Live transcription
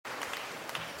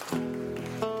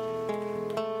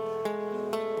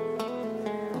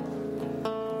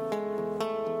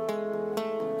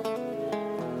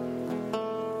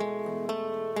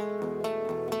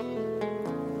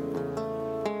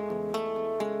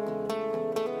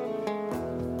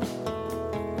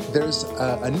There's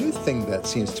a new thing that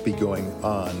seems to be going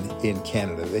on in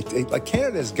Canada.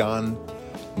 Canada has gone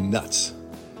nuts.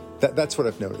 That's what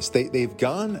I've noticed. They've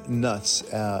gone nuts.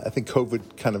 I think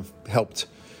COVID kind of helped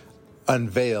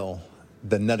unveil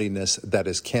the nuttiness that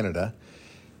is Canada.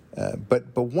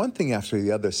 But one thing after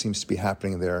the other seems to be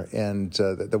happening there, and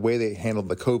the way they handled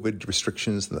the COVID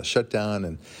restrictions and the shutdown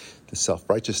and the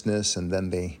self-righteousness, and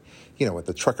then with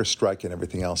the trucker strike and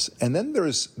everything else. And then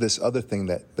there's this other thing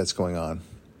that's going on,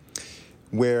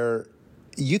 where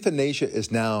euthanasia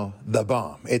is now the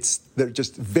bomb. They're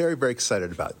just very, very excited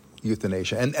about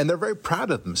euthanasia, and they're very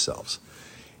proud of themselves.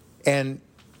 And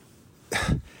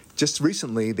just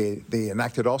recently, they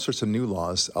enacted all sorts of new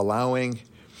laws allowing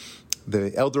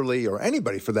the elderly, or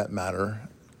anybody for that matter,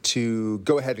 to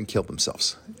go ahead and kill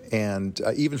themselves. And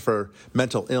even for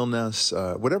mental illness,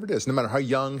 whatever it is, no matter how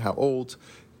young, how old,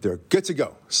 they're good to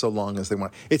go so long as they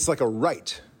want. It's like a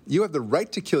right. You have the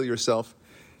right to kill yourself.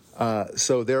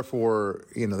 So therefore,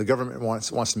 the government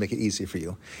wants to make it easy for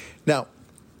you. Now,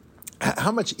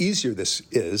 how much easier this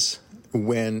is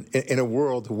when in a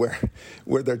world where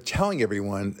they're telling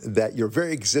everyone that your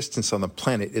very existence on the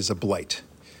planet is a blight,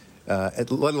 let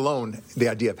alone the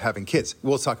idea of having kids.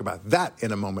 We'll talk about that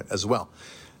in a moment as well.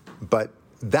 But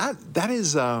that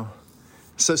is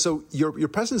so your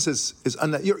presence is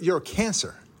you're a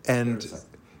cancer and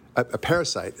a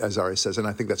parasite, as Ari says, and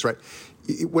I think that's right.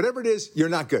 Whatever it is, you're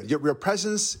not good. Your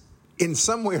presence, in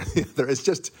some way or the other, is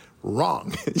just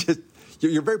wrong.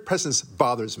 Your very presence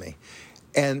bothers me.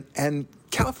 And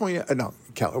California,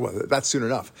 that's soon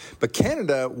enough. But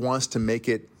Canada wants to make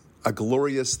it a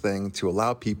glorious thing to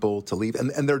allow people to leave,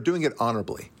 and they're doing it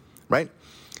honorably, right?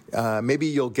 Maybe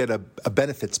you'll get a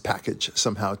benefits package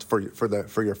somehow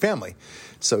for your family.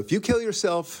 So if you kill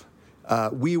yourself,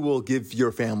 we will give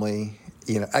your family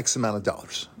X amount of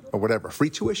dollars or whatever, free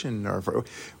tuition or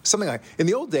something like. In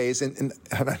the old days, and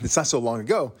it's not so long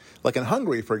ago, like in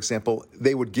Hungary, for example,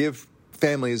 they would give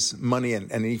families money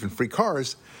and even free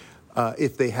cars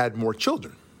if they had more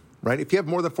children, right? If you have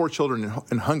more than 4 children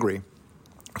in Hungary,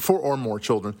 4 or more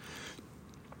children,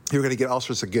 you're going to get all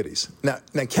sorts of goodies. Now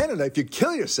in Canada, if you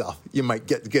kill yourself, you might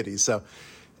get goodies. So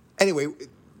anyway,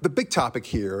 the big topic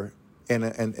here, and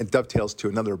it dovetails to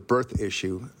another birth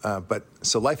issue,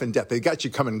 so life and death, they got you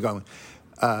coming and going.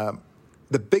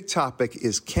 The big topic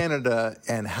is Canada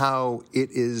and how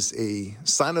it is a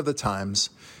sign of the times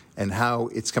and how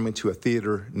it's coming to a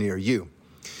theater near you.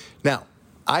 Now,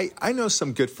 I know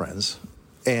some good friends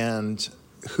and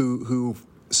who've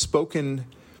spoken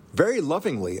very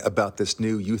lovingly about this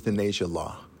new euthanasia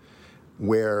law,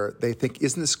 where they think,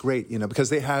 isn't this great? Because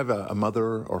they have a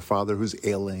mother or father who's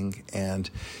ailing,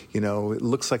 and it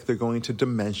looks like they're going to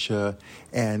dementia,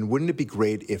 and wouldn't it be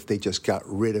great if they just got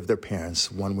rid of their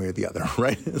parents one way or the other,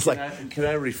 right? Can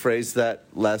I rephrase that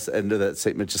last end of that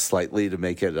statement just slightly to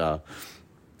make it a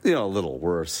little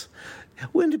worse?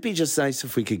 Wouldn't it be just nice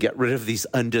if we could get rid of these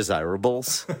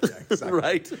undesirables? Yeah, exactly.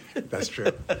 Right? That's true.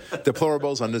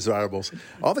 Deplorables, undesirables,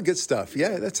 all the good stuff.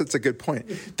 Yeah, that's a good point.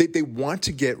 They want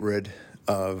to get rid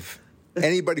of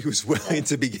anybody who's willing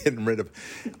to be getting rid of.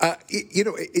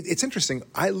 It's interesting.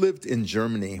 I lived in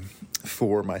Germany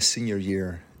for my senior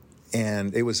year,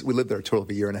 and we lived there a total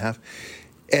of a year and a half.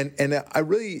 And I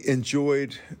really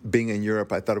enjoyed being in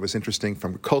Europe. I thought it was interesting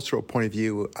from a cultural point of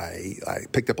view. I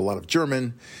picked up a lot of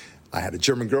German. I had a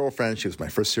German girlfriend. She was my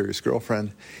first serious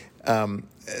girlfriend. I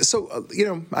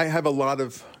have a lot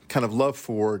of kind of love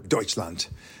for Deutschland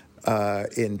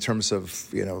in terms of,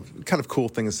 kind of cool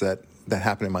things that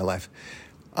happen in my life.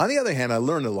 On the other hand, I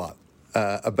learned a lot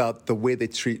about the way they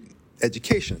treat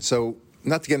education. So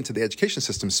not to get into the education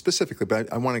system specifically,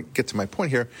 but I want to get to my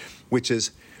point here, which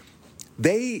is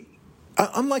they,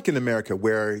 unlike in America,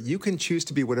 where you can choose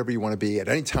to be whatever you want to be at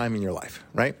any time in your life,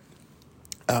 right?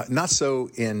 Not so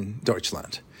in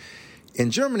Deutschland.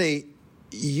 In Germany,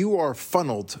 you are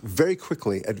funneled very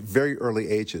quickly at very early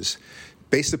ages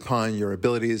based upon your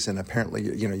abilities and apparently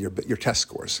your test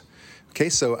scores. Okay,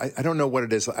 so I don't know what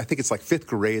it is. I think it's like 5th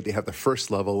grade. They have the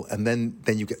first level, and then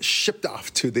you get shipped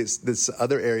off to this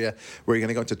other area where you're going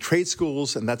to go into trade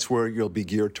schools, and that's where you'll be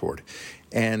geared toward.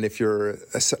 And if you're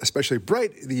especially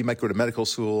bright, you might go to medical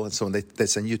school, and so on. They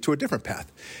send you to a different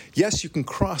path. Yes, you can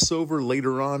cross over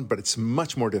later on, but it's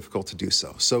much more difficult to do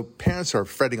so. So parents are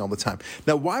fretting all the time.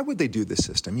 Now, why would they do this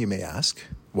system, you may ask?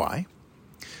 Why?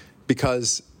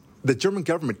 Because the German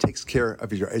government takes care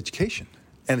of your education,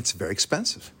 and it's very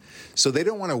expensive. So they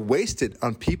don't want to waste it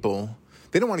on people.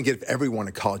 They don't want to give everyone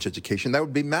a college education. That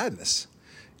would be madness,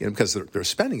 because they're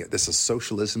spending it. This is a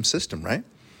socialism system, right?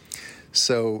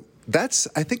 So that's,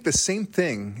 I think, the same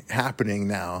thing happening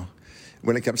now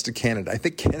when it comes to Canada. I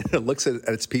think Canada looks at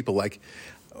its people like,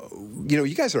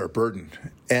 you guys are a burden.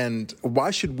 And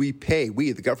why should we pay,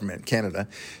 we, the government, Canada,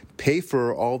 pay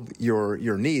for all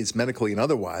your needs, medically and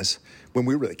otherwise, when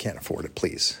we really can't afford it,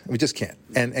 please? We just can't.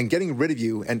 And getting rid of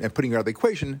you and putting you out of the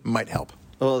equation might help.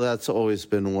 Well, that's always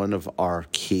been one of our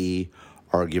key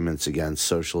arguments against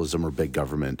socialism or big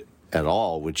government at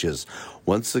all, which is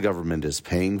once the government is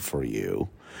paying for you,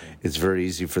 it's very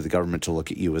easy for the government to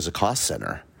look at you as a cost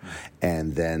center.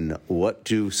 And then what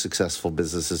do successful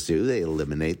businesses do? They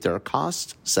eliminate their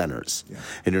cost centers. Yeah.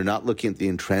 And you're not looking at the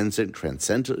intrinsic,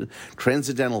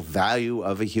 transcendental value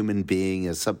of a human being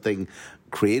as something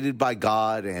created by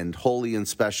God and holy and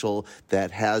special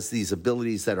that has these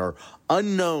abilities that are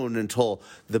unknown until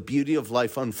the beauty of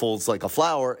life unfolds like a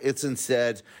flower. It's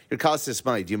instead, your cost is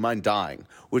money. Do you mind dying?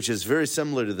 Which is very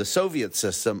similar to the Soviet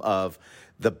system of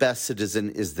the best citizen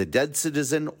is the dead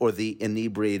citizen or the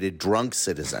inebriated drunk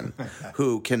citizen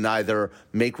who can neither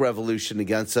make revolution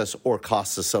against us or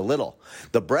cost us so little.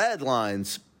 The bread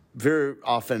lines very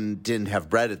often didn't have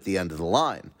bread at the end of the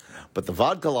line, but the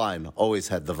vodka line always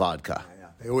had the vodka.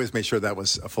 They always made sure that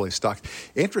was fully stocked.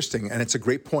 Interesting, and it's a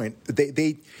great point.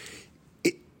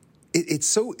 It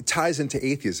so ties into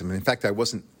atheism. And in fact, I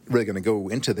wasn't really going to go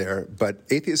into there, but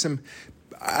atheism,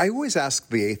 I always ask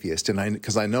the atheist, and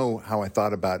because I know how I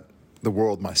thought about the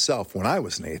world myself when I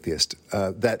was an atheist,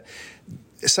 that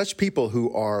such people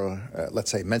who are,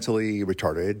 let's say, mentally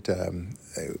retarded,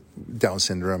 Down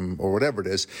syndrome, or whatever it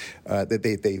is, that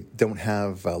they don't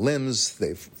have limbs,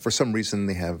 for some reason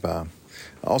they have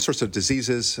all sorts of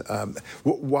diseases.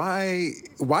 Why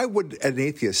would an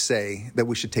atheist say that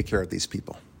we should take care of these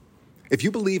people? If you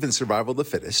believe in survival of the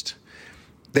fittest,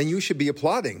 then you should be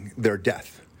applauding their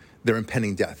death, their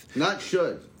impending death. Not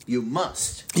should. You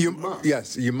must. You must.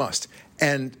 Yes, you must.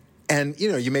 And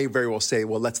you may very well say,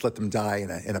 well, let's let them die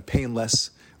in a painless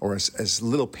or as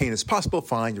little pain as possible.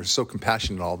 Fine, you're so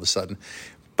compassionate all of a sudden.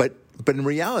 But in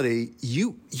reality,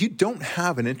 you don't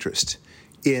have an interest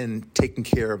in taking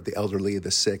care of the elderly,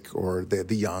 the sick, or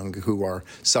the young who are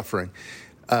suffering.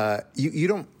 You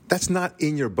don't. That's not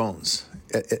in your bones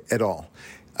at all.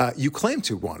 You claim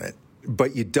to want it,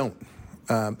 but you don't.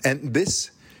 And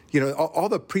this, all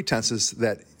the pretenses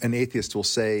that an atheist will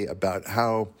say about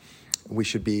how we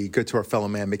should be good to our fellow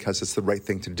man because it's the right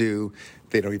thing to do.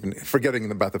 They don't even, forgetting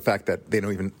about the fact that they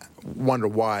don't even wonder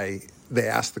why they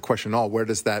ask the question at all. Where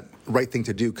does that right thing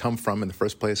to do come from in the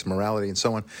first place, morality and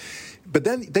so on? But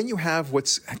then you have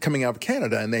what's coming out of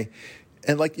Canada,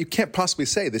 and like you can't possibly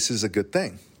say this is a good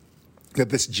thing, that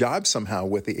this jibes somehow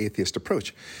with the atheist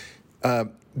approach.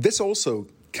 This also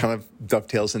kind of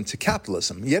dovetails into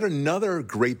capitalism. Yet another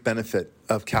great benefit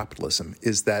of capitalism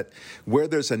is that where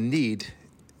there's a need,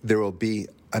 there will be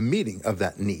a meeting of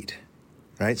that need,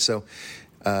 right? So,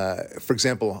 for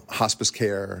example, hospice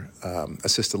care,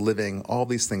 assisted living, all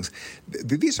these things,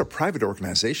 these are private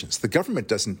organizations. The government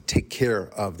doesn't take care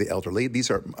of the elderly.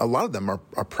 A lot of them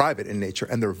are private in nature,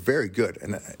 and they're very good.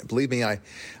 And believe me, I've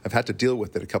had to deal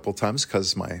with it a couple of times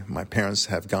because my parents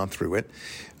have gone through it.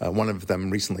 One of them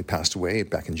recently passed away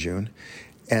back in June,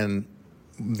 and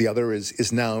the other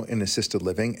is now in assisted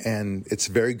living, and it's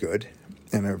very good.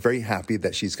 And I'm very happy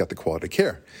that she's got the quality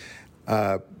care.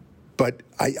 But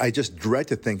I just dread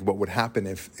to think what would happen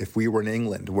if we were in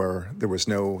England where there was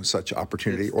no such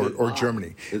opportunity, or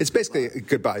Germany. It's basically a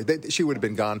goodbye. She would have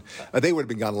been gone. They would have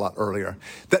been gone a lot earlier.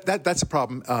 That's a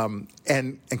problem.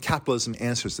 And capitalism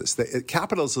answers this.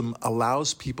 Capitalism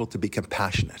allows people to be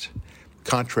compassionate,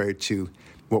 contrary to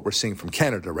what we're seeing from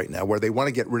Canada right now, where they want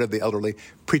to get rid of the elderly,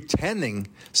 pretending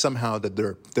somehow that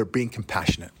they're being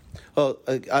compassionate. Well,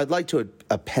 I'd like to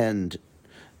append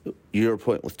your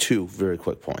point with two very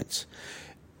quick points.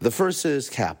 The first is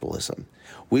capitalism.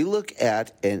 We look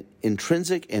at an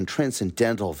intrinsic and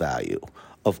transcendental value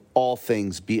of all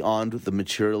things beyond the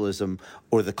materialism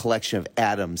or the collection of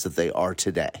atoms that they are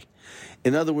today.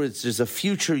 In other words, there's a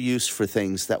future use for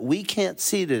things that we can't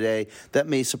see today that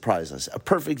may surprise us. A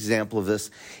perfect example of this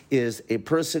is a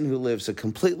person who lives a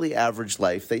completely average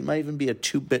life. They might even be a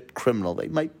two-bit criminal. They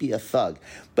might be a thug.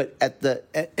 But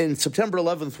and September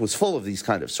 11th was full of these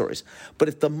kind of stories. But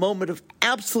at the moment of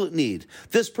absolute need,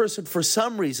 this person for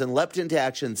some reason leapt into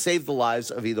action and saved the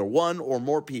lives of either one or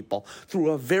more people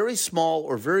through a very small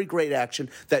or very great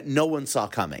action that no one saw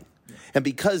coming. And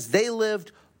because they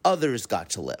lived, others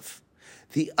got to live.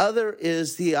 The other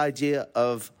is the idea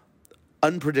of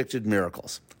unpredicted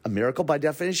miracles. A miracle, by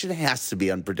definition, has to be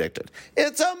unpredicted.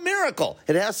 It's a miracle.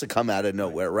 It has to come out of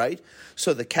nowhere, right?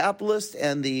 So the capitalist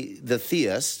and the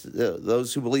theist,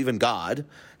 those who believe in God,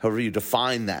 however you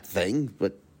define that thing,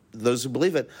 but those who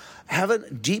believe it, have a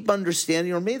deep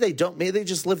understanding, or maybe they don't, maybe they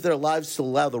just live their lives to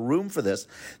allow the room for this,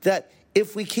 that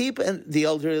if we keep the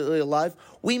elderly alive,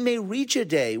 we may reach a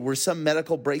day where some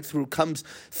medical breakthrough comes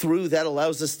through that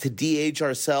allows us to de-age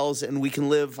ourselves and we can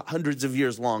live hundreds of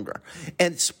years longer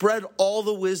and spread all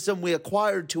the wisdom we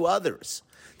acquired to others.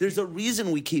 There's a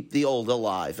reason we keep the old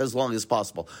alive as long as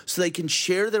possible, so they can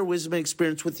share their wisdom and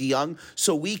experience with the young,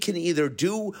 so we can either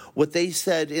do what they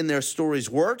said in their stories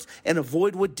worked and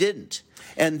avoid what didn't.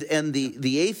 And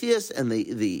the atheists and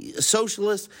the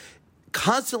socialists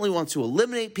constantly want to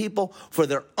eliminate people for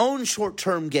their own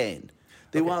short-term gain.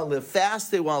 They want to live fast,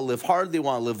 they want to live hard, they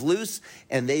want to live loose,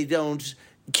 and they don't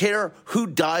care who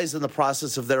dies in the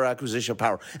process of their acquisition of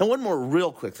power. And one more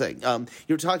real quick thing.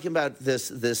 You're talking about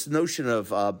this notion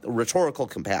of rhetorical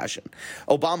compassion.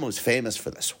 Obama was famous for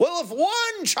this. Well, if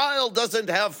one child doesn't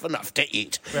have enough to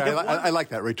eat. Right, I like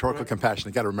that, rhetorical compassion.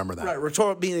 You got to remember that. Right,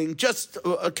 rhetorical meaning just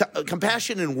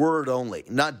compassion in word only,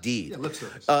 not deed. Yeah, lip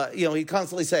service. He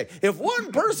constantly say, if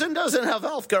one person doesn't have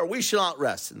health care, we shall not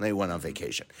rest. And they went on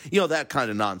vacation. That kind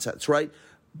of nonsense, right?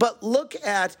 But look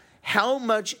at how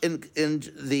much in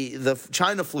the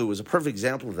China flu was a perfect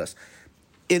example of this.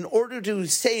 In order to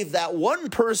save that one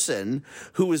person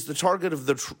who was the target of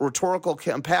the rhetorical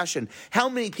compassion, how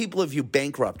many people have you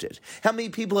bankrupted? How many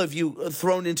people have you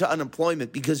thrown into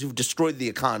unemployment because you've destroyed the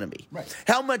economy? Right.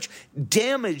 How much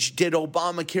damage did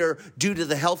Obamacare do to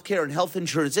the healthcare and health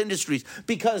insurance industries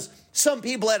because some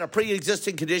people had a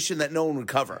pre-existing condition that no one would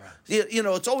cover?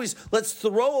 It's always let's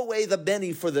throw away the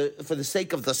many for the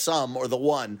sake of the some or the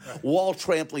one, while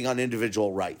trampling on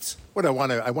individual rights. What I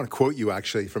want to quote you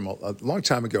actually from a long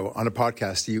time ago on a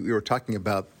podcast. You were talking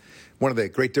about one of the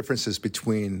great differences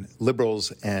between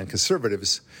liberals and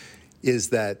conservatives is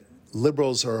that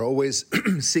liberals are always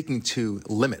seeking to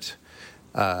limit.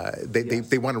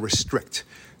 They want to restrict.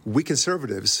 We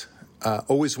conservatives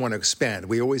always want to expand.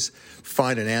 We always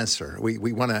find an answer.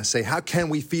 We want to say, how can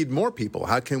we feed more people?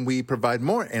 How can we provide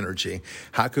more energy?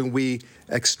 How can we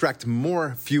extract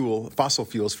more fossil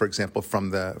fuels, for example,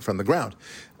 from the ground?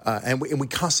 And we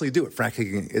constantly do it.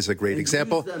 Fracking is a great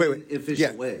example. Use them in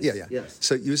efficient ways. Yeah. Yes.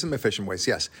 So use them in efficient ways,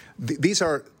 yes. These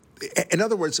are, in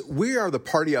other words, we are the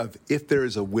party of if there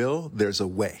is a will, there's a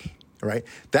way, right?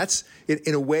 That's,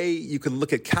 in a way, you can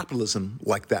look at capitalism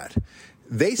like that.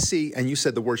 They see, and you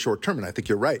said the word short-term, and I think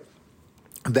you're right,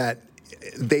 that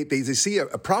they see a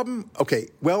problem. Okay,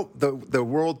 well, the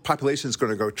world population is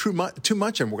going to go too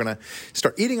much, and we're going to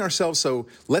start eating ourselves, so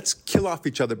let's kill off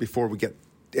each other before we get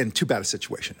in too bad a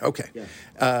situation. Okay.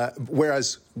 Yeah.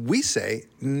 Whereas we say,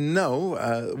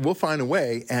 no, we'll find a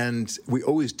way, and we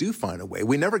always do find a way.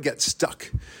 We never get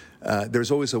stuck. There's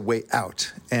always a way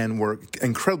out, and we're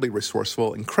incredibly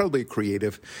resourceful, incredibly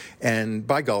creative, and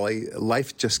by golly,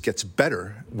 life just gets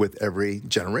better with every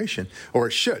generation, or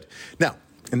it should. Now,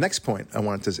 the next point I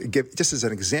wanted to give, just as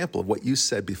an example of what you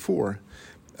said before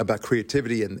about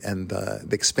creativity and the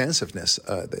expansiveness,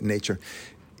 the nature.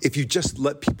 If you just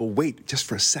let people wait just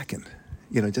for a second,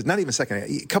 just not even a second,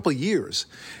 a couple of years,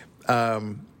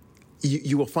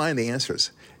 you will find the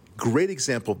answers. Great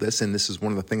example of this, and this is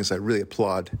one of the things I really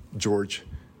applaud George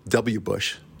W.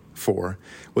 Bush for,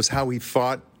 was how he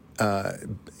fought,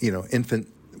 infant,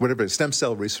 whatever, stem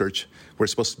cell research, where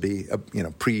it's supposed to be,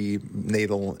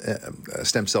 prenatal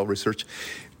stem cell research.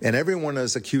 And everyone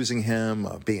is accusing him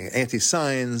of being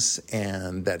anti-science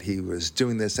and that he was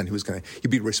doing this and he'd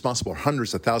be responsible for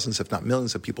hundreds of thousands, if not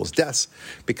millions of people's deaths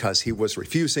because he was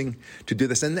refusing to do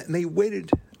this. And they waited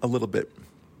a little bit.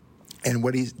 And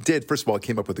what he did, first of all, he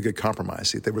came up with a good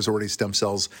compromise. There was already stem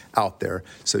cells out there.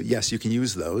 So, yes, you can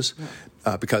use those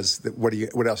because what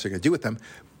else are you going to do with them?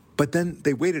 But then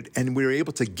they waited, and we were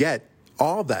able to get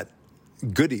all those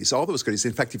goodies,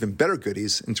 in fact, even better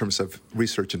goodies in terms of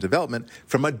research and development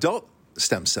from adult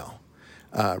stem cell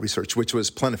research, which was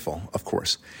plentiful, of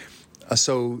course.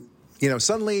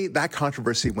 Suddenly that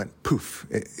controversy went poof,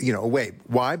 away.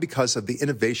 Why? Because of the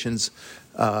innovations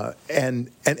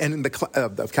and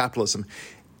of capitalism.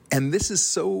 And this is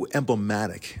so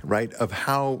emblematic, right, of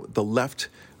how the left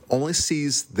only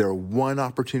sees their one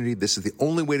opportunity. This is the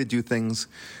only way to do things.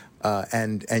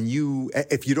 And you,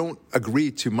 if you don't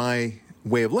agree to my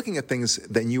way of looking at things,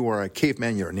 then you are a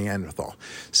caveman, you're a Neanderthal.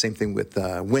 Same thing with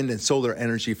wind and solar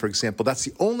energy, for example. That's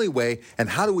the only way, and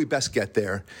how do we best get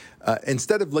there?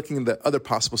 Instead of looking at the other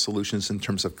possible solutions in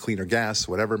terms of cleaner gas,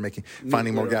 whatever,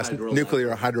 finding more gas,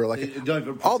 nuclear,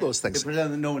 hydroelectric, all those things.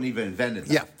 Pretend that no one even invented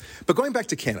that. Yeah, but going back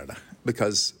to Canada,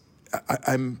 because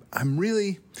I'm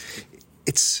really,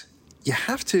 you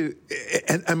have to,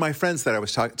 and my friends that I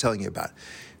was telling you about,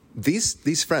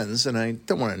 these friends, and I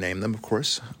don't want to name them, of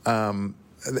course,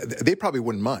 they probably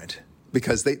wouldn't mind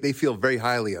because they feel very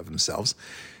highly of themselves.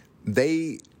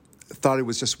 They thought it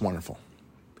was just wonderful.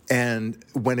 And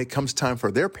when it comes time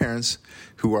for their parents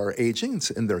who are aging,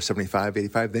 and they're 75,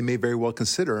 85, they may very well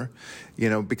consider,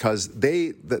 because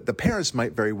the parents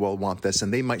might very well want this,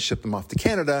 and they might ship them off to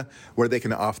Canada where they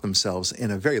can off themselves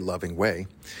in a very loving way.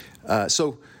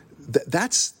 So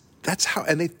that's how,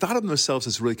 and they thought of themselves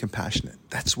as really compassionate.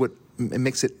 That's what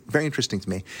makes it very interesting to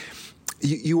me.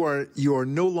 You are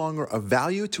no longer of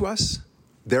value to us,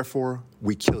 therefore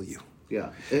we kill you.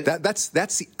 Yeah, that's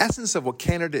the essence of what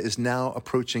Canada is now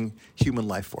approaching human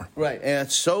life for. Right, and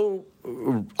it's so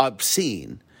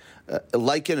obscene.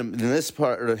 Like in this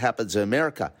part, it happens in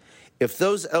America. If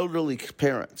those elderly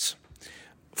parents,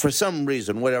 for some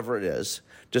reason, whatever it is,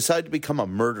 decide to become a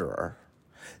murderer,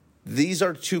 these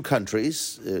are two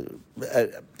countries.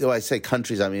 When I say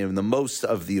countries, I mean in the most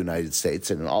of the United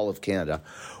States and in all of Canada,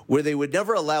 where they would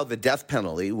never allow the death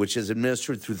penalty, which is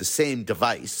administered through the same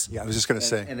device. Yeah, I was just going to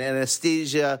say. An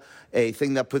anesthesia, a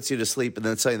thing that puts you to sleep, and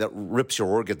then something that rips your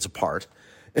organs apart.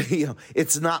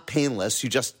 It's not painless. You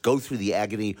just go through the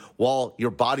agony while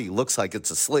your body looks like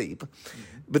it's asleep.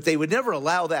 But they would never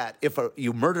allow that if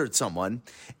you murdered someone.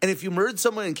 And if you murdered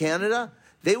someone in Canada,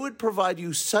 they would provide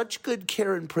you such good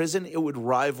care in prison, it would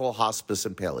rival hospice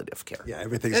and palliative care. Yeah,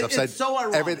 everything's upside. It's so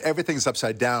ironic. Everything's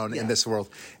upside down in this world,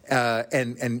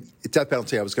 and death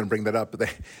penalty. I was going to bring that up,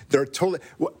 but they're totally.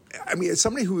 Well, I mean, as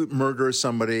somebody who murders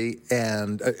somebody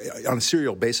and on a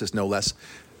serial basis, no less.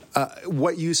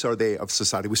 What use are they of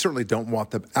society? We certainly don't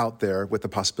want them out there with the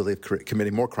possibility of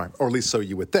committing more crime, or at least so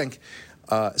you would think.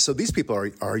 So these people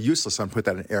are useless. I'm put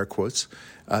that in air quotes.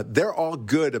 They're all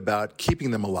good about keeping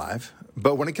them alive.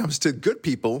 But when it comes to good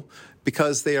people,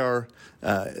 because they are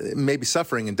maybe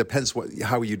suffering, and depends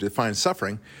how you define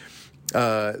suffering,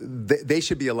 they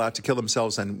should be allowed to kill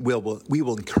themselves, and we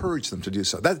will encourage them to do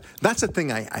so. That's the thing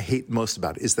I hate most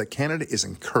about it, is that Canada is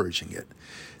encouraging it.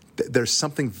 There's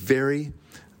something very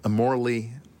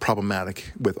morally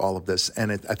problematic with all of this, and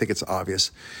I think it's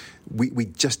obvious. We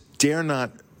just dare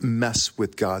not mess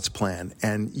with God's plan,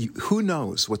 and who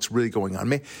knows what's really going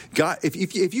on. God,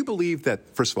 if you believe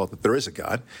that, first of all, that there is a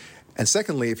God, and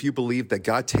secondly, if you believe that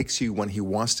God takes you when he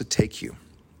wants to take you,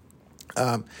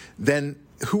 then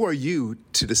who are you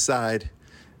to decide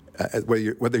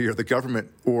whether you're the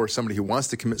government or somebody who wants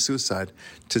to commit suicide,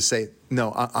 to say,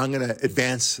 no, I'm going to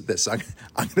advance this. I'm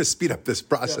going to speed up this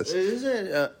process.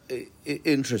 Isn't it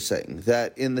interesting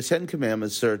that in the Ten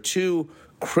Commandments there are two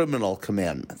criminal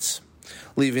commandments,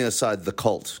 leaving aside the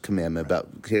cult commandment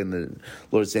about taking the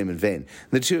Lord's name in vain?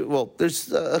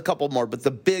 There's a couple more, but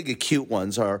the big acute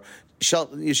ones are,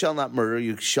 you shall not murder,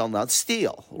 you shall not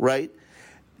steal, right?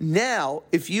 Now,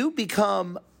 if you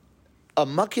become a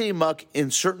muckety-muck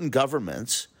in certain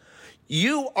governments,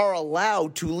 you are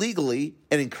allowed to legally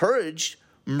and encourage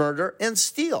murder and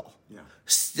steal. Yeah.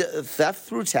 Theft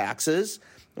through taxes,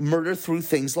 murder through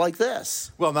things like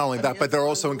this. Well, not only that, but they're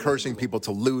also encouraging people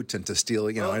to loot and to steal.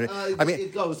 It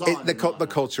goes on. The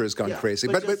culture has gone crazy.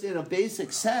 But just in a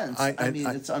basic sense,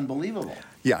 it's unbelievable.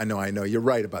 Yeah, I know. You're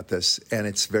right about this, and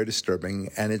it's very disturbing.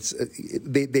 And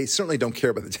they certainly don't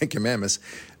care about the Ten Commandments.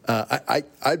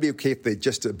 I'd be okay if they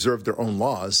just observed their own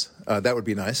laws. That would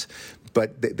be nice.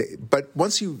 But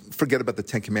once you forget about the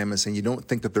Ten Commandments and you don't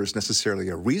think that there's necessarily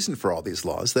a reason for all these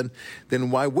laws, then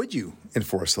why would you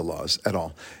enforce the laws at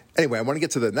all? Anyway, I want to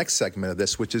get to the next segment of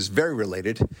this, which is very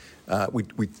related.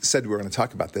 We said we were going to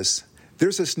talk about this.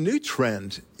 There's this new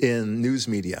trend in news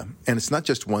media, and it's not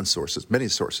just one source, it's many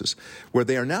sources, where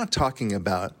they are now talking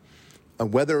about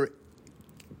whether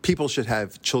people should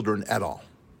have children at all,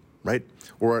 right?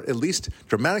 Or at least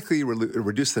dramatically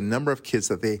reduce the number of kids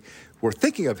that they were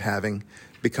thinking of having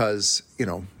because,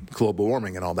 global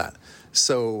warming and all that.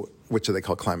 So, which they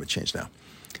call climate change now.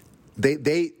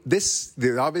 The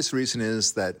obvious reason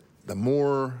is that the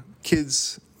more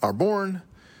kids are born,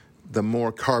 the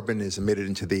more carbon is emitted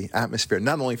into the atmosphere,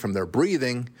 not only from their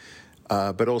breathing,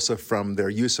 but also from their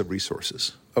use of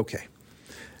resources. Okay.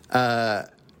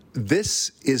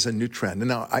 This is a new trend. And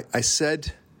now, I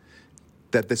said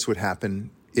that this would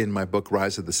happen in my book,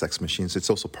 Rise of the Sex Machines. It's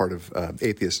also part of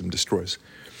Atheism Destroys.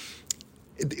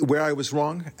 Where I was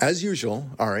wrong, as usual,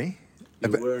 Ari. You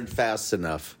weren't fast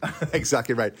enough.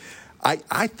 Exactly right.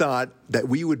 I thought that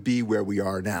we would be where we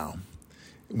are now,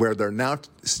 where they're now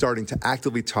starting to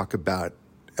actively talk about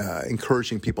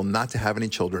encouraging people not to have any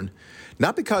children,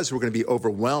 not because we're going to be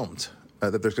overwhelmed,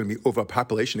 that there's going to be a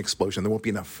population explosion, there won't be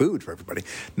enough food for everybody.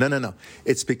 No.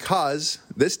 It's because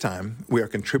this time we are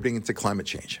contributing to climate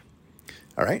change.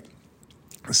 All right?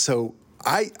 So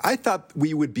I thought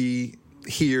we would be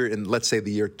here in, let's say,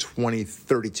 the year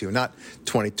 2032, not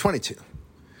 2022.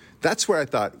 That's where I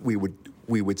thought we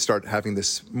would start having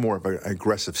this more of an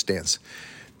aggressive stance.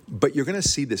 But you're going to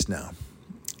see this now.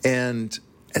 And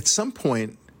at some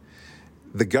point,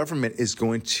 the government is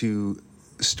going to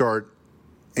start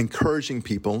encouraging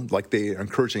people, like they are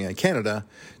encouraging in Canada,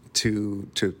 to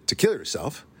kill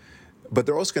yourself. But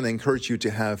they're also going to encourage you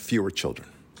to have fewer children.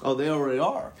 Oh, they already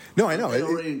are. No, I know. They're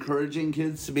already encouraging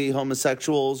kids to be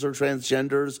homosexuals or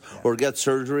transgenders or get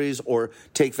surgeries or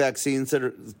take vaccines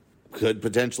that could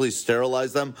potentially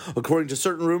sterilize them, according to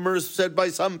certain rumors said by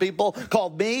some people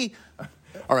called me.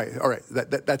 All right.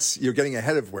 That's you're getting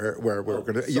ahead of where we're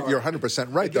going to. You're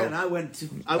 100% right, Again, though. I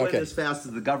went as fast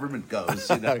as the government goes.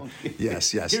 You know?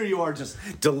 Yes. Here you are, just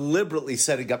deliberately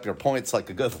setting up your points like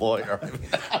a good lawyer.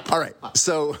 All right.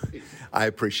 So, I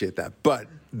appreciate that, but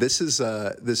this is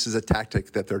a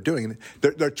tactic that they're doing.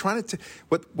 They're trying to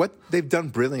what they've done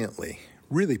brilliantly,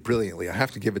 really brilliantly. I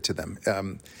have to give it to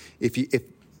them.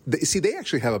 They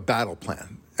actually have a battle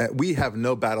plan. We have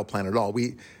no battle plan at all.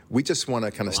 We just want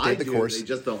to kind of stay the course. They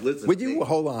just don't listen. Would you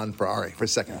hold on, Ari, for a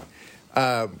second?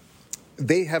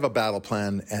 They have a battle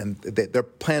plan, and their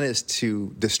plan is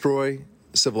to destroy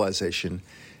civilization,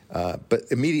 but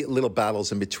immediate little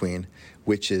battles in between,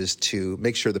 which is to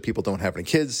make sure that people don't have any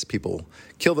kids, people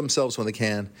kill themselves when they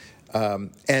can.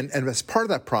 And as part of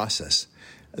that process,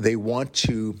 they want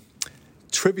to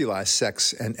trivialize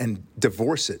sex and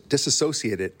divorce it,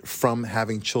 disassociate it from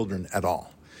having children at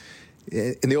all.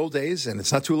 In the old days, and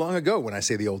it's not too long ago when I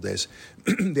say the old days,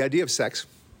 the idea of sex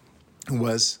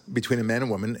was between a man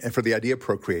and woman, and for the idea of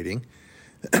procreating.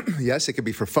 Yes, it could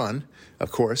be for fun,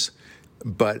 of course,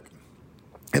 but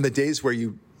in the days where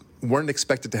you weren't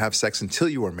expected to have sex until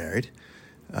you were married,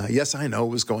 yes, I know it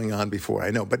was going on before,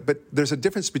 I know, but there's a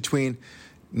difference between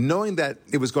knowing that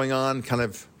it was going on kind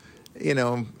of,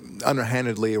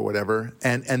 underhandedly or whatever,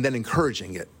 and then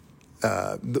encouraging it.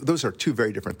 Those are two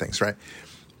very different things, right?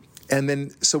 And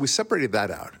then, so we separated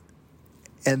that out.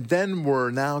 And then we're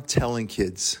now telling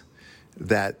kids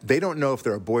that they don't know if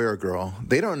they're a boy or a girl.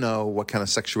 They don't know what kind of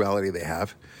sexuality they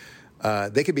have.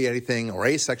 They could be anything, or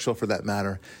asexual for that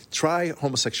matter. Try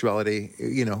homosexuality.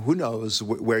 Who knows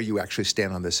where you actually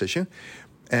stand on this issue.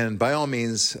 And by all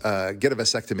means, get a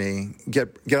vasectomy,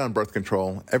 get on birth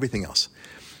control, everything else.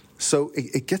 So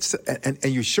it gets to, and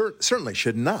you certainly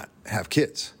should not have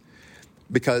kids,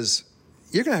 because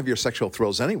you're going to have your sexual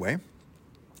thrills anyway.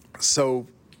 So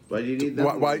why do you need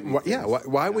that?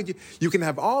 Why would you? You can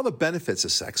have all the benefits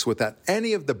of sex without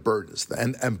any of the burdens.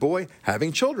 And boy,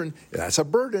 having children, that's a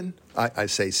burden. I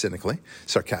say cynically,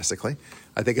 sarcastically.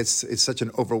 I think it's such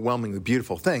an overwhelmingly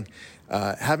beautiful thing.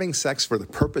 Having sex for the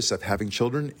purpose of having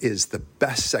children is the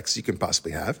best sex you can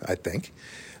possibly have, I think.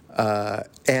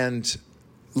 And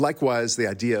likewise, the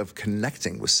idea of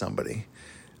connecting with somebody,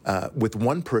 with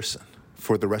one person,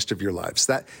 for the rest of your lives.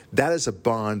 That is a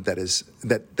bond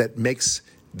that makes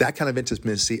that kind of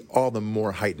intimacy all the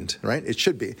more heightened, right? It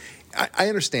should be. I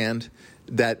understand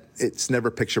that it's never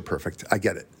picture perfect. I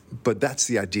get it. But that's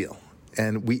the ideal.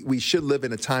 And we should live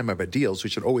in a time of ideals.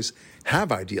 We should always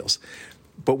have ideals.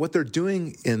 But what they're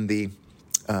doing in the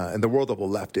world of the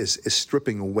left is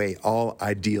stripping away all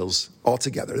ideals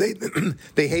altogether.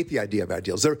 They hate the idea of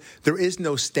ideals. There is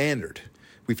no standard.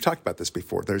 We've talked about this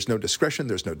before. There's no discretion,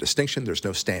 there's no distinction, there's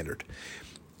no standard.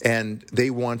 And they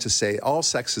want to say all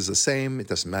sex is the same. It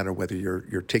doesn't matter whether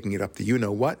you're taking it up the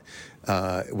you-know-what,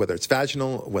 whether it's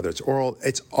vaginal, whether it's oral.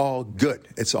 It's all good.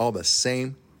 It's all the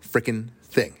same freaking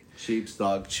thing. Sheep,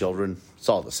 dog, children, it's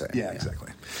all the same. Yeah,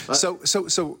 exactly.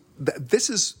 This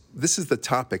is the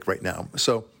topic right now.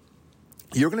 So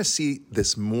you're going to see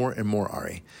this more and more,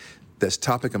 Ari, this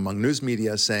topic among news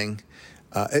media saying,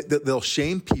 they'll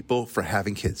shame people for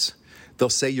having kids. They'll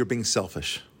say you're being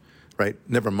selfish, right?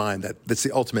 Never mind that's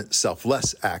the ultimate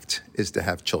selfless act is to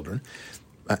have children,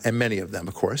 and many of them,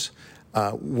 of course.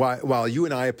 While you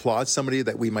and I applaud somebody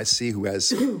that we might see who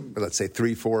has, let's say,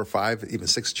 3, 4, 5, even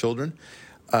 6 children,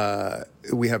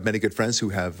 we have many good friends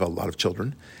who have a lot of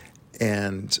children,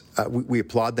 and we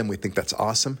applaud them. We think that's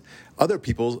awesome. Other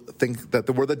people think that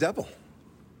we're the devil,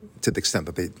 to the extent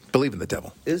that they believe in the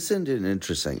devil. Isn't it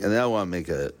interesting? And I want to make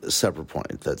a separate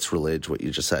point that's related to what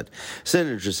you just said. Isn't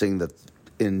it interesting that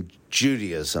in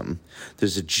Judaism,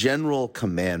 there's a general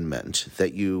commandment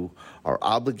that you are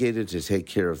obligated to take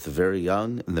care of the very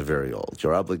young and the very old.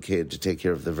 You're obligated to take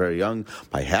care of the very young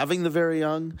by having the very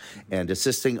young and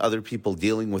assisting other people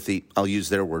dealing with the, I'll use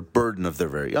their word, burden of the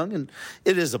very young. And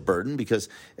it is a burden because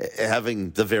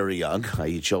having the very young,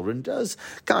 i.e. children, does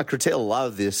kind of curtail a lot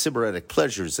of the sybaritic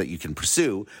pleasures that you can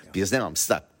pursue because now I'm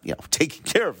stuck, taking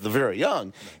care of the very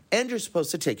young, and you're supposed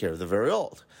to take care of the very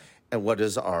old. And what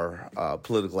does our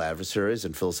political adversaries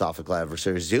and philosophical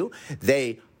adversaries do?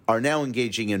 They are now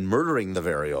engaging in murdering the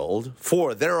very old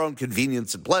for their own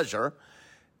convenience and pleasure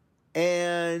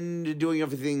and doing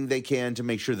everything they can to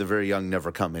make sure the very young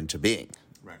never come into being.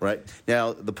 Right?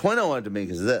 Now, the point I wanted to make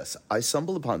is this. I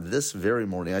stumbled upon this very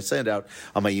morning. I sent out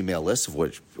on my email list, of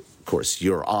which, of course,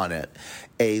 you're on it,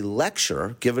 a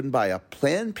lecture given by a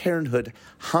Planned Parenthood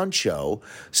honcho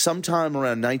sometime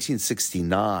around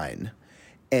 1969.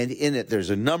 And in it, there's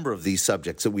a number of these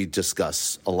subjects that we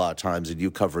discuss a lot of times and you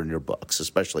cover in your books,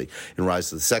 especially in Rise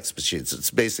of the Sex Machines.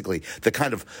 It's basically the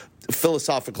kind of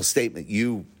philosophical statement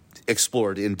you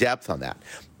explored in depth on that.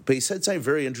 But he said something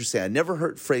very interesting. I never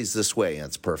heard it phrased this way, and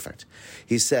it's perfect.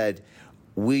 He said,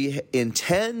 we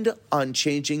intend on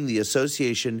changing the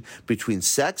association between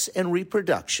sex and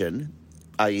reproduction,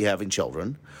 i.e. having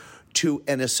children, to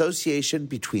an association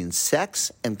between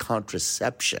sex and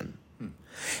contraception.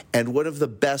 And one of the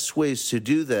best ways to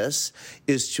do this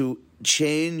is to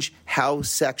change how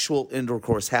sexual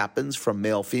intercourse happens from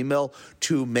male-female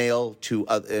to male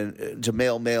to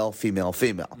male-male,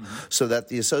 female-female, so that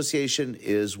the association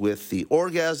is with the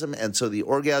orgasm, and so the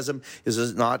orgasm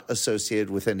is not associated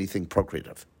with anything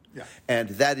procreative. Yeah. And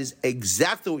that is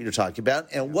exactly what you're talking about.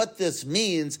 And what this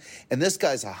means, and this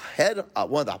guy's one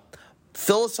of the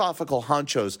philosophical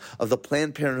honchos of the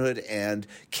Planned Parenthood and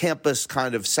campus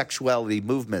kind of sexuality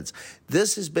movements.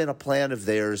 This has been a plan of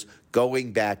theirs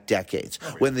going back decades. Oh,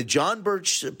 yeah. When the John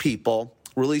Birch people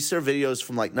released their videos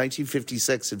from like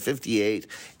 1956 and 58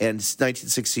 and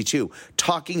 1962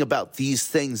 talking about these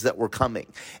things that were coming.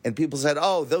 And people said,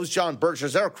 oh, those John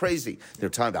Birchers, they're crazy. They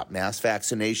were talking about mass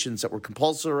vaccinations that were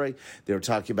compulsory. They were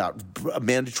talking about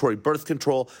mandatory birth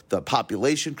control, the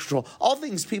population control, all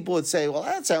things people would say, well,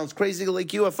 that sounds crazy, like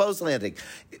UFOs landing.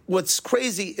 What's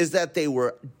crazy is that they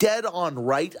were dead on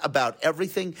right about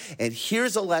everything. And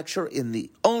here's a lecture in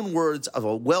the own words of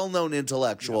a well-known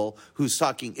intellectual who's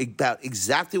talking about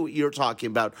exactly what you're talking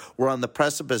about, we're on the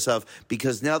precipice of,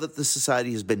 because now that the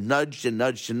society has been nudged and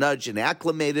nudged and nudged and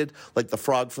acclimated, like the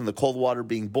frog from the cold water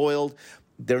being boiled,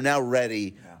 they're now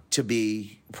ready to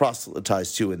be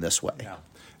proselytized to in this way. Yeah.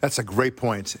 That's a great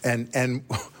point. And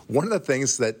one of the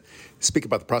things that speak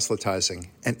about the proselytizing,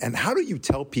 and how do you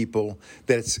tell people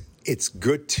that it's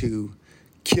good to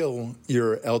kill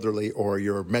your elderly or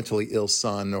your mentally ill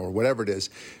son or whatever it is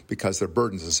because they're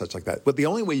burdens and such like that? But the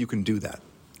only way you can do that,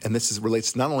 and this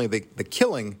relates not only the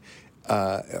killing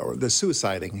or the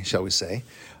suiciding, shall we say,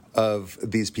 of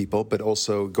these people, but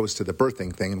also goes to the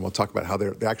birthing thing, and we'll talk about how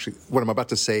they're actually, what I'm about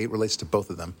to say relates to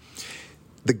both of them.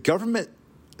 The government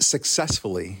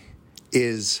successfully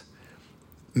is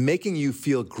making you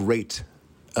feel great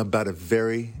about a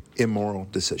very immoral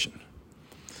decision,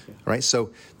 right? So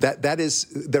that is,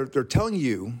 they're telling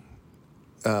you,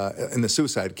 in the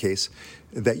suicide case,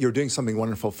 that you're doing something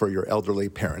wonderful for your elderly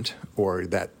parent or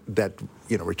that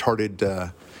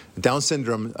retarded Down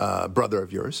syndrome brother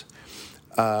of yours,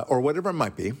 or whatever it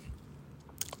might be,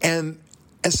 and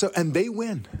they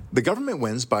win. The government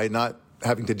wins by not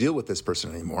having to deal with this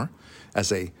person anymore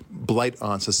as a blight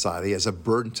on society, as a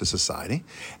burden to society,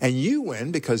 and you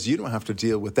win because you don't have to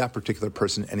deal with that particular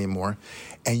person anymore,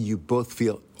 and you both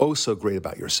feel oh so great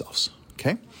about yourselves.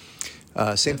 Okay.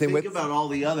 Same thing with... Think about all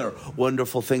the other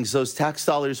wonderful things those tax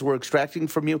dollars we're extracting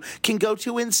from you can go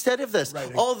to instead of this.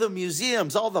 Right. All the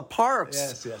museums, all the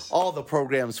parks, all the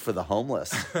programs for the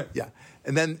homeless. Yeah.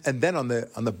 And then on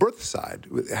the birth side,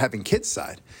 having kids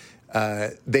side,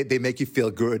 they make you feel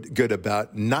good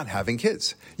about not having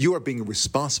kids. You are being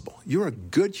responsible. You're a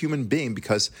good human being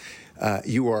because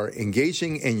you are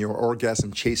engaging in your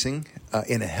orgasm chasing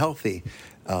in a healthy,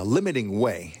 limiting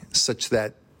way such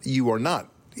that you are not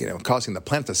causing the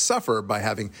planet to suffer by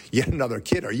having yet another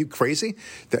kid. Are you crazy?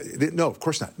 No, of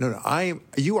course not. No.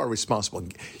 You are responsible.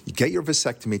 You get your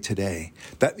vasectomy today.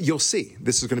 That you'll see.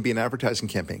 This is going to be an advertising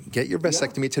campaign. Get your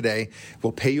vasectomy today.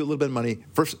 We'll pay you a little bit of money.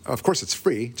 First, of course, it's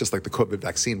free, just like the COVID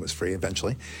vaccine was free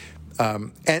eventually.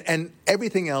 And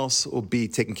everything else will be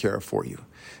taken care of for you.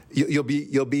 You'll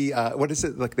be what is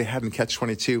it like they had in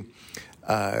Catch-22?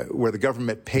 Where the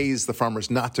government pays the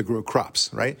farmers not to grow crops,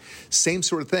 right? Same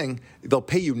sort of thing. They'll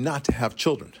pay you not to have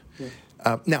children.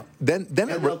 Now, then and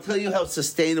they'll tell you how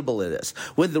sustainable it is.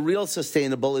 When the real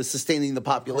sustainable is sustaining the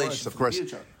population. Of course. For the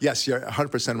future. Yes, you're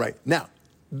 100% right. Now,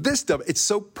 this stuff, it's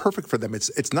so perfect for them.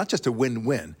 It's not just a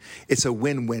win-win. It's a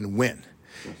win-win-win.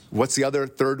 Yes. What's the other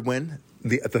third win?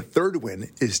 The third win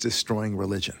is destroying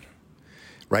religion.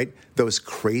 Right? Those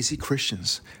crazy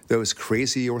Christians, those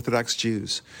crazy Orthodox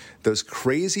Jews, those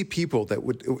crazy people that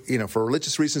would, for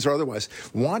religious reasons or otherwise,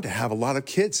 want to have a lot of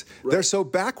kids. Right. They're so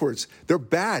backwards. They're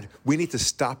bad. We need to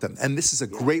stop them. And this is a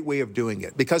great way of doing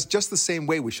it. Because just the same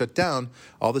way we shut down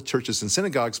all the churches and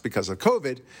synagogues because of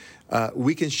COVID,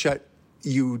 we can shut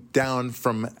you down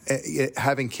from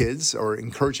having kids or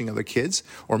encouraging other kids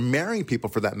or marrying people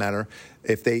for that matter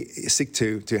if they seek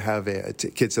to have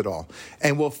kids at all.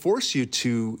 And we'll force you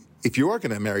to, if you are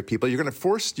going to marry people, you're going to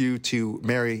force you to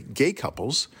marry gay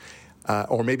couples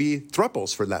or maybe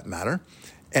throuples for that matter,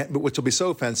 which will be so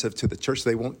offensive to the church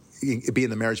they won't be in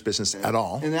the marriage business at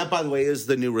all. And that, by the way, is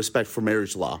the new respect for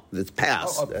marriage law that's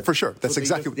passed. For sure. That's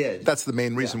that's the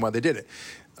main reason why they did it.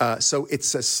 So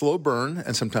it's a slow burn,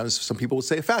 and sometimes some people would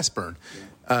say a fast burn.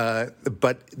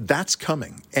 But that's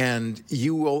coming. And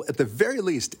you will, at the very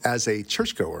least, as a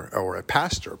churchgoer or a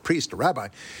pastor, a priest, a rabbi,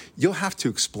 you'll have to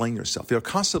explain yourself. You'll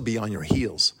constantly be on your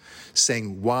heels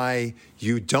saying why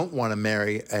you don't want to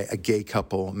marry a gay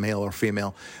couple, male or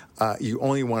female. You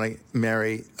only want to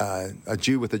marry a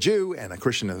Jew with a Jew and a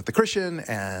Christian with a Christian,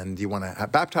 and you want to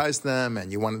baptize them,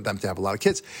 and you want them to have a lot of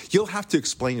kids. You'll have to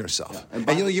explain yourself. Yeah.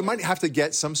 And you might have to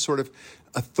get some sort of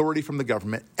authority from the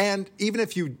government. And even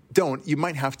if you don't, you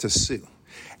might have to sue.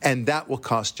 And that will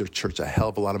cost your church a hell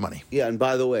of a lot of money. Yeah, and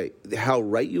by the way, how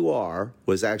right you are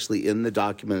was actually in the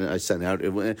document I sent out.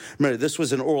 Remember, this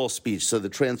was an oral speech, so the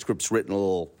transcript's written a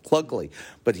little clunkily.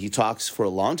 But he talks for a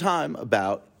long time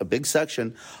about, a big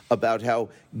section, about how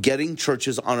getting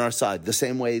churches on our side, the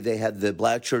same way they had the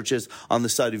black churches on the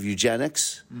side of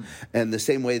eugenics, and the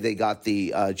same way they got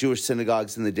the Jewish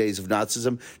synagogues in the days of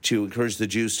Nazism to encourage the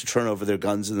Jews to turn over their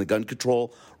guns in the gun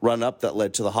control run-up that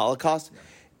led to the Holocaust.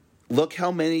 Look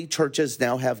how many churches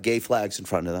now have gay flags in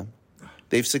front of them.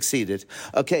 They've succeeded.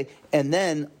 Okay, and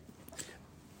then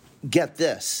get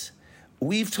this.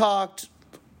 We've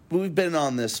been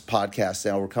on this podcast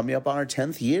now. We're coming up on our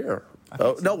 10th year.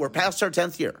 No, we're past our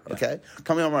 10th year, okay? Yeah.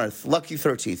 Coming up on our lucky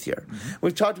 13th year. Mm-hmm.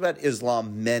 We've talked about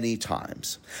Islam many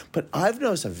times. But I've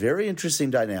noticed a very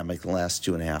interesting dynamic in the last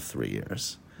 2.5, 3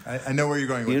 years. I know where you're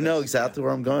going with this. You know exactly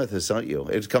where I'm going with this, don't you?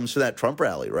 It comes from that Trump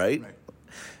rally, right?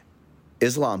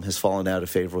 Islam has fallen out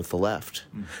of favor with the left.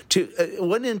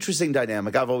 One interesting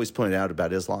dynamic I've always pointed out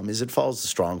about Islam is it follows the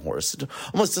strong horse. It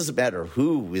almost doesn't matter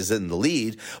who is in the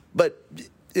lead, but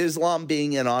Islam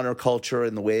being an honor culture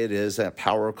and the way it is, a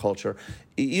power culture,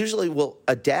 it usually will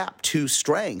adapt to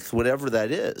strength, whatever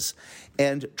that is.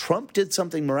 And Trump did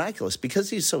something miraculous. Because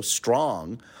he's so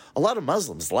strong, a lot of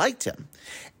Muslims liked him.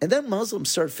 And then Muslims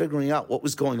started figuring out what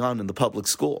was going on in the public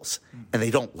schools, and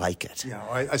they don't like it. Yeah,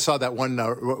 I saw that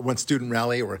one student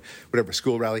rally or whatever,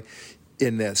 school rally,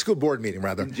 in the school board meeting,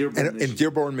 rather, in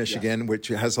Dearborn, Michigan, which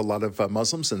has a lot of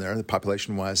Muslims in there,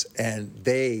 population-wise, and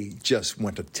they just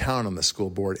went to town on the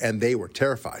school board, and they were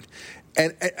terrified.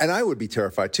 And I would be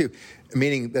terrified, too,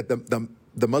 meaning that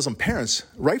the Muslim parents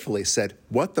rightfully said,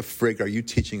 what the frig are you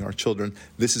teaching our children?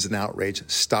 This is an outrage.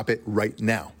 Stop it right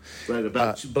now. Right,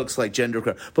 about books like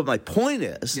gender. But my point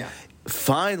is,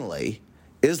 finally,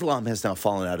 Islam has now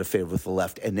fallen out of favor with the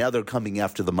left, and now they're coming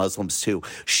after the Muslims too,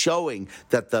 showing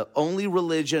that the only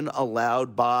religion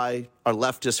allowed by our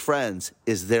leftist friends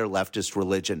is their leftist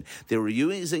religion. They were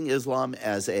using Islam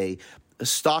as a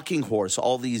stalking horse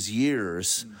all these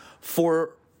years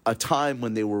for a time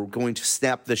when they were going to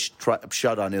snap the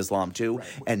shut on Islam too,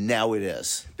 and now it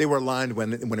is. They were aligned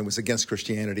when it was against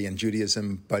Christianity and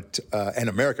Judaism, but and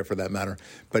America for that matter.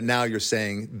 But now you're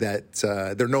saying that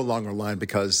they're no longer aligned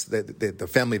because the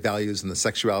family values and the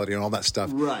sexuality and all that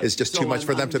stuff is just too much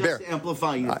for them to bear. Just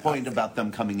amplifying your point about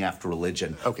them coming after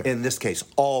religion. Okay. In this case,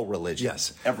 all religions.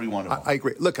 Yes. Every one of them. I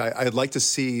agree. Look, I'd like to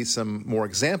see some more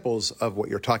examples of what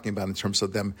you're talking about in terms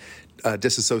of them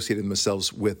disassociating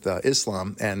themselves with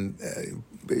Islam and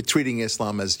treating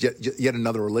Islam as yet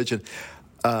another religion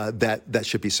that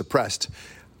should be suppressed.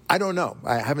 I don't know.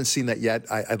 I haven't seen that yet.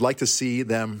 I'd like to see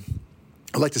them.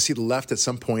 I'd like to see the left at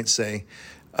some point say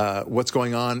what's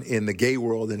going on in the gay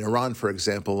world in Iran, for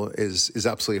example, is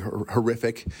absolutely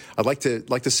horrific. I'd like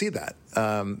to see that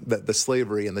the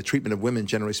slavery and the treatment of women,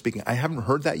 generally speaking. I haven't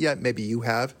heard that yet. Maybe you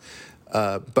have,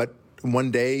 but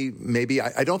one day, maybe.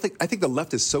 I think the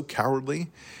left is so cowardly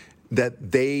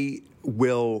that they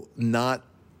will not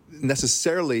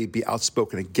necessarily be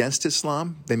outspoken against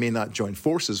Islam. They may not join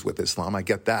forces with Islam. I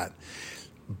get that.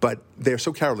 but they're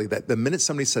so cowardly that the minute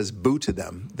somebody says boo to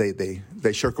them, they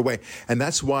shirk away. And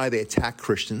that's why they attack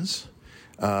Christians.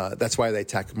 That's why they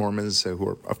attack Mormons, who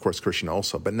are, of course, Christian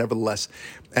also, but nevertheless,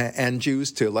 and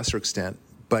Jews to a lesser extent.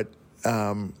 But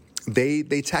they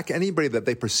attack anybody that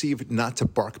they perceive not to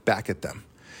bark back at them.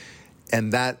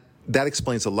 And that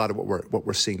explains a lot of what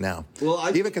we're seeing now.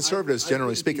 Well, even conservatives,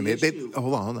 generally speaking,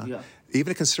 hold on. Yeah.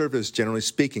 Even conservatives, generally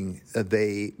speaking,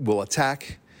 they will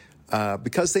attack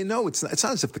because they know it's not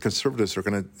as if the conservatives are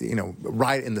going to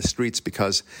riot in the streets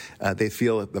because they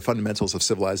feel that the fundamentals of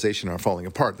civilization are falling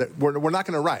apart. We're not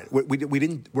going to riot.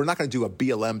 We're not going to do a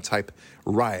BLM type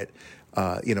riot.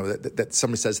 That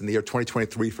somebody says in the year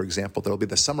 2023, for example, there'll be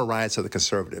the summer riots of the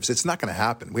conservatives. It's not going to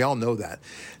happen. We all know that.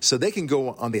 So they can go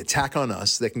on the attack on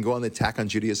us. They can go on the attack on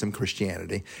Judaism,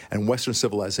 Christianity, and Western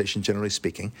civilization, generally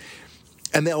speaking.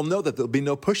 And they'll know that there'll be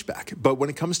no pushback. But when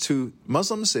it comes to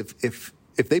Muslims, if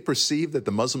they perceive that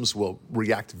the Muslims will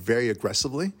react very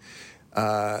aggressively,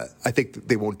 I think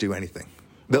they won't do anything.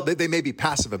 They may be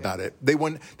passive about it. They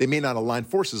may not align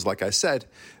forces, like I said,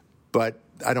 but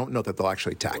I don't know that they'll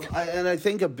actually attack. And I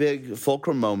think a big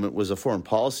fulcrum moment was a foreign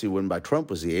policy win by Trump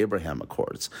was the Abraham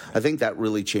Accords. I think that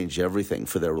really changed everything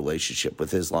for their relationship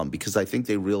with Islam because I think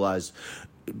they realized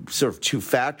sort of two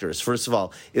factors. First of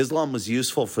all, Islam was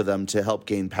useful for them to help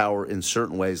gain power in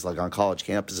certain ways, like on college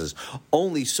campuses,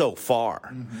 only so far.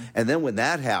 Mm-hmm. And then when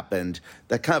that happened,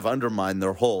 that kind of undermined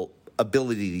their whole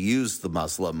ability to use the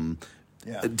Muslim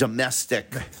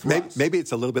domestic. Maybe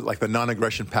it's a little bit like the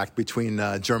non-aggression pact between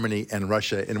Germany and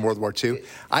Russia in World War II.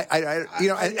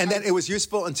 And then it was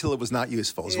useful until it was not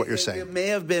useful, is what you're saying. It may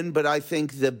have been, but I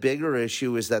think the bigger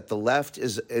issue is that the left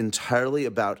is entirely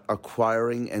about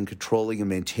acquiring and controlling and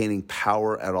maintaining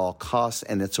power at all costs,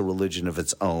 and it's a religion of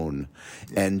its own.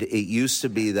 Yeah. And it used to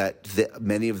be that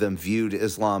many of them viewed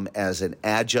Islam as an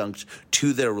adjunct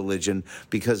to their religion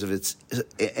because of its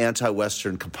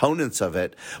anti-Western components of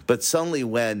it, but suddenly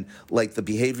when, like, the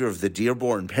behavior of the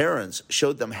Dearborn parents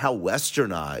showed them how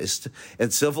westernized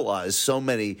and civilized so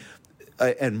many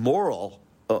and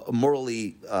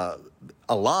morally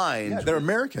aligned. Yeah, they're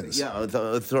Americans. Yeah,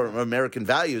 the American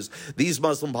values. These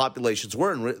Muslim populations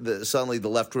were, and suddenly the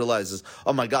left realizes,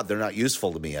 oh my God, they're not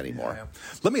useful to me anymore.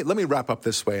 Yeah. Let me wrap up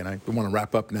this way, and I want to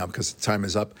wrap up now because time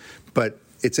is up. But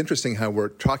it's interesting how we're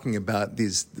talking about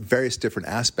these various different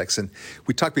aspects. And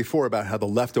we talked before about how the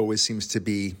left always seems to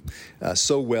be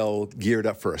so well geared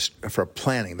up for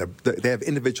planning. They have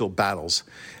individual battles,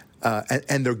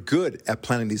 and they're good at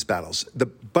planning these battles.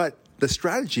 But the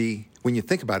strategy, when you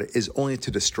think about it, is only to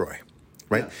destroy.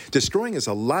 Right? Yeah. Destroying is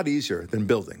a lot easier than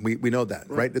building. We know that,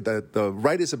 right? The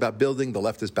right is about building, the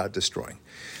left is about destroying.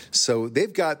 So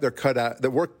they've got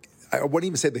their work. I wouldn't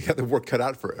even say they have the work cut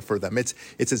out for them. It's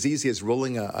as easy as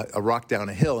rolling a rock down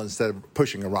a hill instead of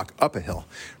pushing a rock up a hill,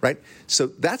 right? So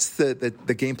that's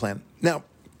the game plan. Now,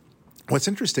 what's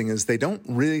interesting is they don't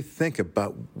really think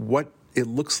about what it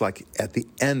looks like at the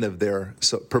end of their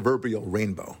proverbial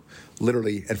rainbow,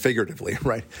 literally and figuratively,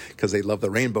 right? Because they love the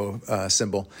rainbow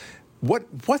symbol.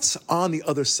 What's on the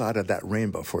other side of that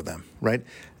rainbow for them, right?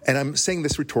 And I'm saying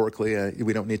this rhetorically.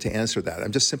 We don't need to answer that.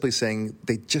 I'm just simply saying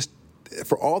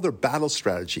for all their battle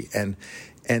strategy and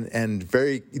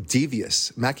very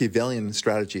devious Machiavellian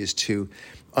strategies to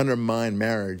undermine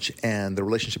marriage and the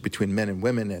relationship between men and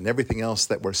women and everything else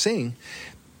that we're seeing,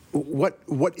 what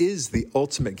is the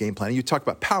ultimate game plan? You talk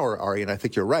about power, Ari, and I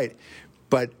think you're right,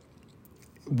 but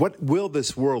what will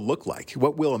this world look like?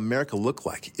 What will America look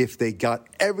like if they got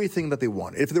everything that they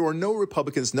wanted? If there were no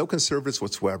Republicans, no conservatives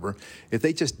whatsoever, if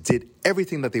they just did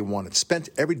everything that they wanted, spent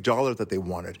every dollar that they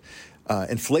wanted,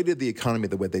 inflated the economy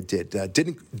the way they did,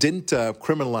 didn't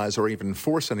criminalize or even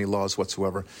enforce any laws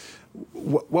whatsoever,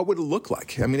 what would it look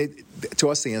like? I mean, to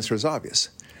us, the answer is obvious.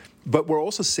 But we're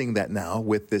also seeing that now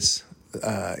with this,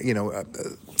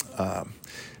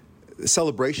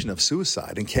 celebration of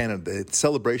suicide in Canada, the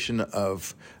celebration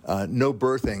of no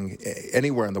birthing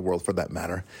anywhere in the world for that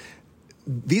matter.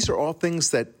 These are all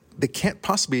things that they can't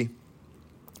possibly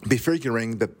be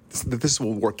figuring that this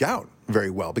will work out very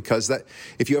well, because that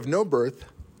if you have no birth,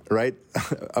 right,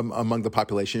 among the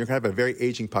population, you're going to have a very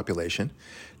aging population.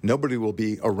 Nobody will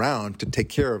be around to take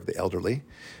care of the elderly,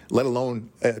 let alone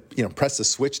press the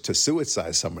switch to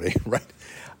suicide somebody, right?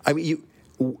 I mean,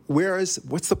 what's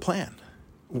the plan?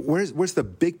 Where's the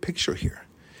big picture here?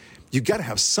 You got to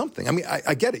have something. I mean,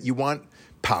 I get it. You want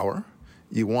power,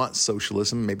 you want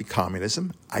socialism, maybe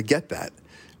communism. I get that,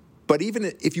 but even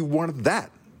if you wanted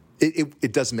that,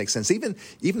 it doesn't make sense. Even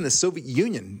the Soviet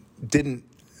Union didn't,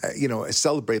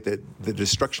 celebrate the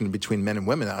destruction between men and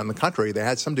women. On the contrary, they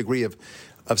had some degree of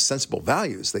sensible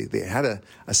values. They had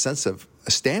a sense of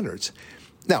standards.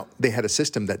 Now, they had a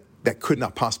system that could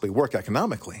not possibly work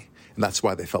economically, and that's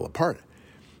why they fell apart.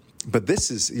 But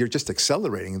you're just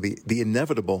accelerating the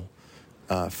inevitable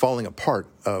falling apart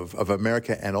of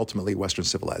America and ultimately Western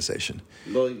civilization.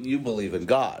 Well, you believe in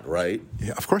God, right?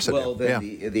 Yeah, of course I do. Well,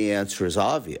 then the answer is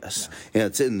obvious. And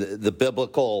it's in the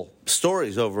biblical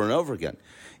stories over and over again.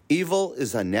 Evil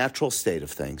is a natural state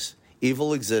of things.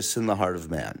 Evil exists in the heart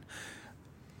of man.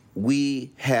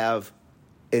 We have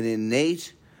an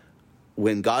innate,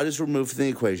 when God is removed from the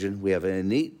equation, we have an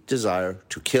innate desire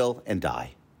to kill and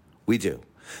die. We do.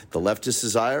 The leftist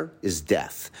desire is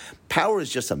death. Power is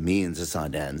just a means, it's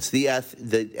not ends. The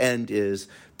end is,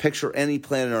 picture any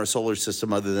planet in our solar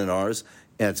system other than ours,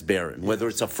 and it's barren. Whether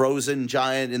it's a frozen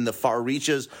giant in the far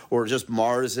reaches or just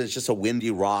Mars, and it's just a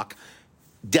windy rock.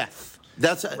 Death.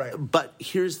 Right. But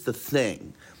here's the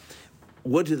thing.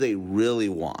 What do they really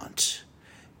want?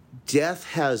 Death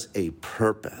has a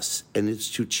purpose, and it's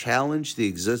to challenge the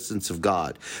existence of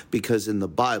God. Because in the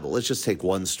Bible, let's just take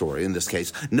one story, in this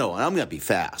case, Noah. And I'm going to be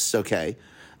fast, okay?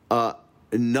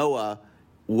 Noah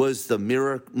was the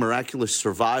miraculous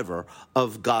survivor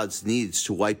of God's needs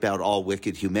to wipe out all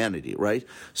wicked humanity, right?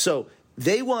 So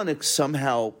they want to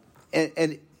somehow,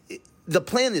 and the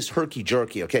plan is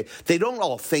herky-jerky, okay? They don't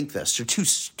all think this. They're too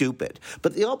stupid.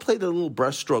 But they all play their little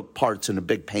brushstroke parts in a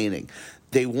big painting.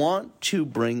 They want to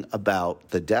bring about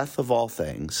the death of all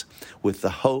things with the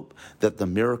hope that the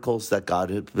miracles that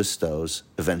God bestows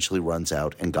eventually runs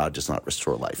out and God does not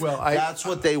restore life. Well, that's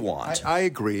what they want. I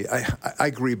agree. I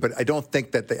agree, but I don't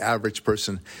think that the average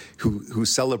person who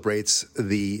celebrates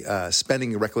the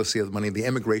spending recklessly of money, the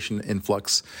immigration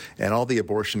influx, and all the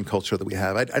abortion culture that we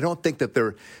have, I don't think that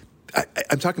they're...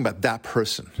 I'm talking about that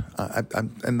person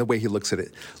and the way he looks at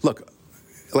it. Look,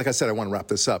 like I said, I want to wrap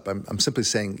this up. I'm simply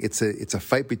saying it's a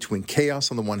fight between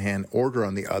chaos on the one hand, order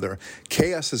on the other.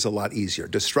 Chaos is a lot easier.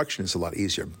 Destruction is a lot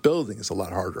easier. Building is a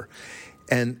lot harder.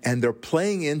 And they're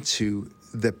playing into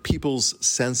the people's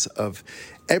sense of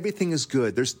everything is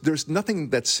good. There's nothing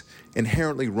that's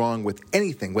inherently wrong with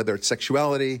anything, whether it's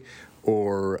sexuality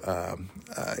or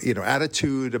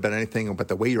attitude about anything, about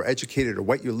the way you're educated or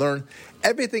what you learn.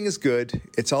 Everything is good.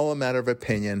 It's all a matter of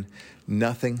opinion.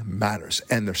 Nothing matters.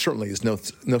 And there certainly is no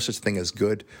such thing as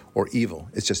good or evil.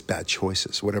 It's just bad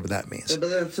choices, whatever that means.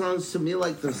 But that sounds to me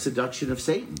like the seduction of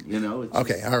Satan,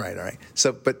 Okay, all right.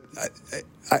 So, but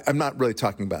I'm not really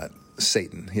talking about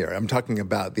Satan here. I'm talking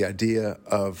about the idea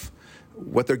of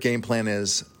what their game plan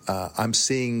is. I'm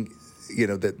seeing,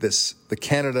 the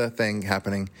Canada thing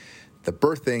happening, the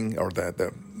birthing or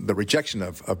the rejection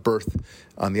of birth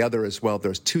on the other as well.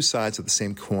 There's two sides of the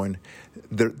same coin.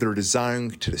 They're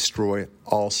designed to destroy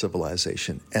all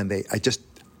civilization. And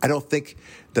I don't think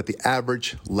that the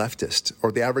average leftist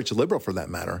or the average liberal, for that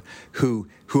matter, who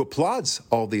applauds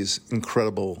all these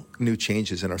incredible new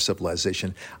changes in our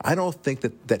civilization, I don't think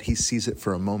that he sees it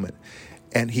for a moment.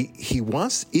 And he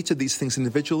wants each of these things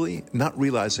individually, not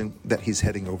realizing that he's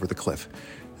heading over the cliff.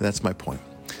 And that's my point.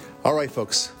 All right,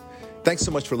 folks. Thanks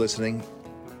so much for listening.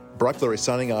 Brock Lurie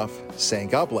signing off, saying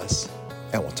God bless,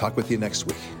 and we'll talk with you next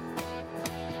week.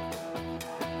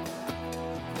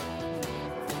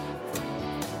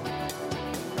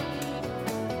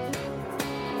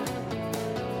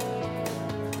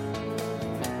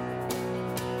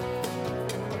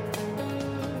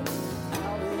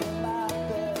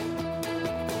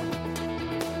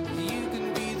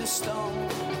 Stone.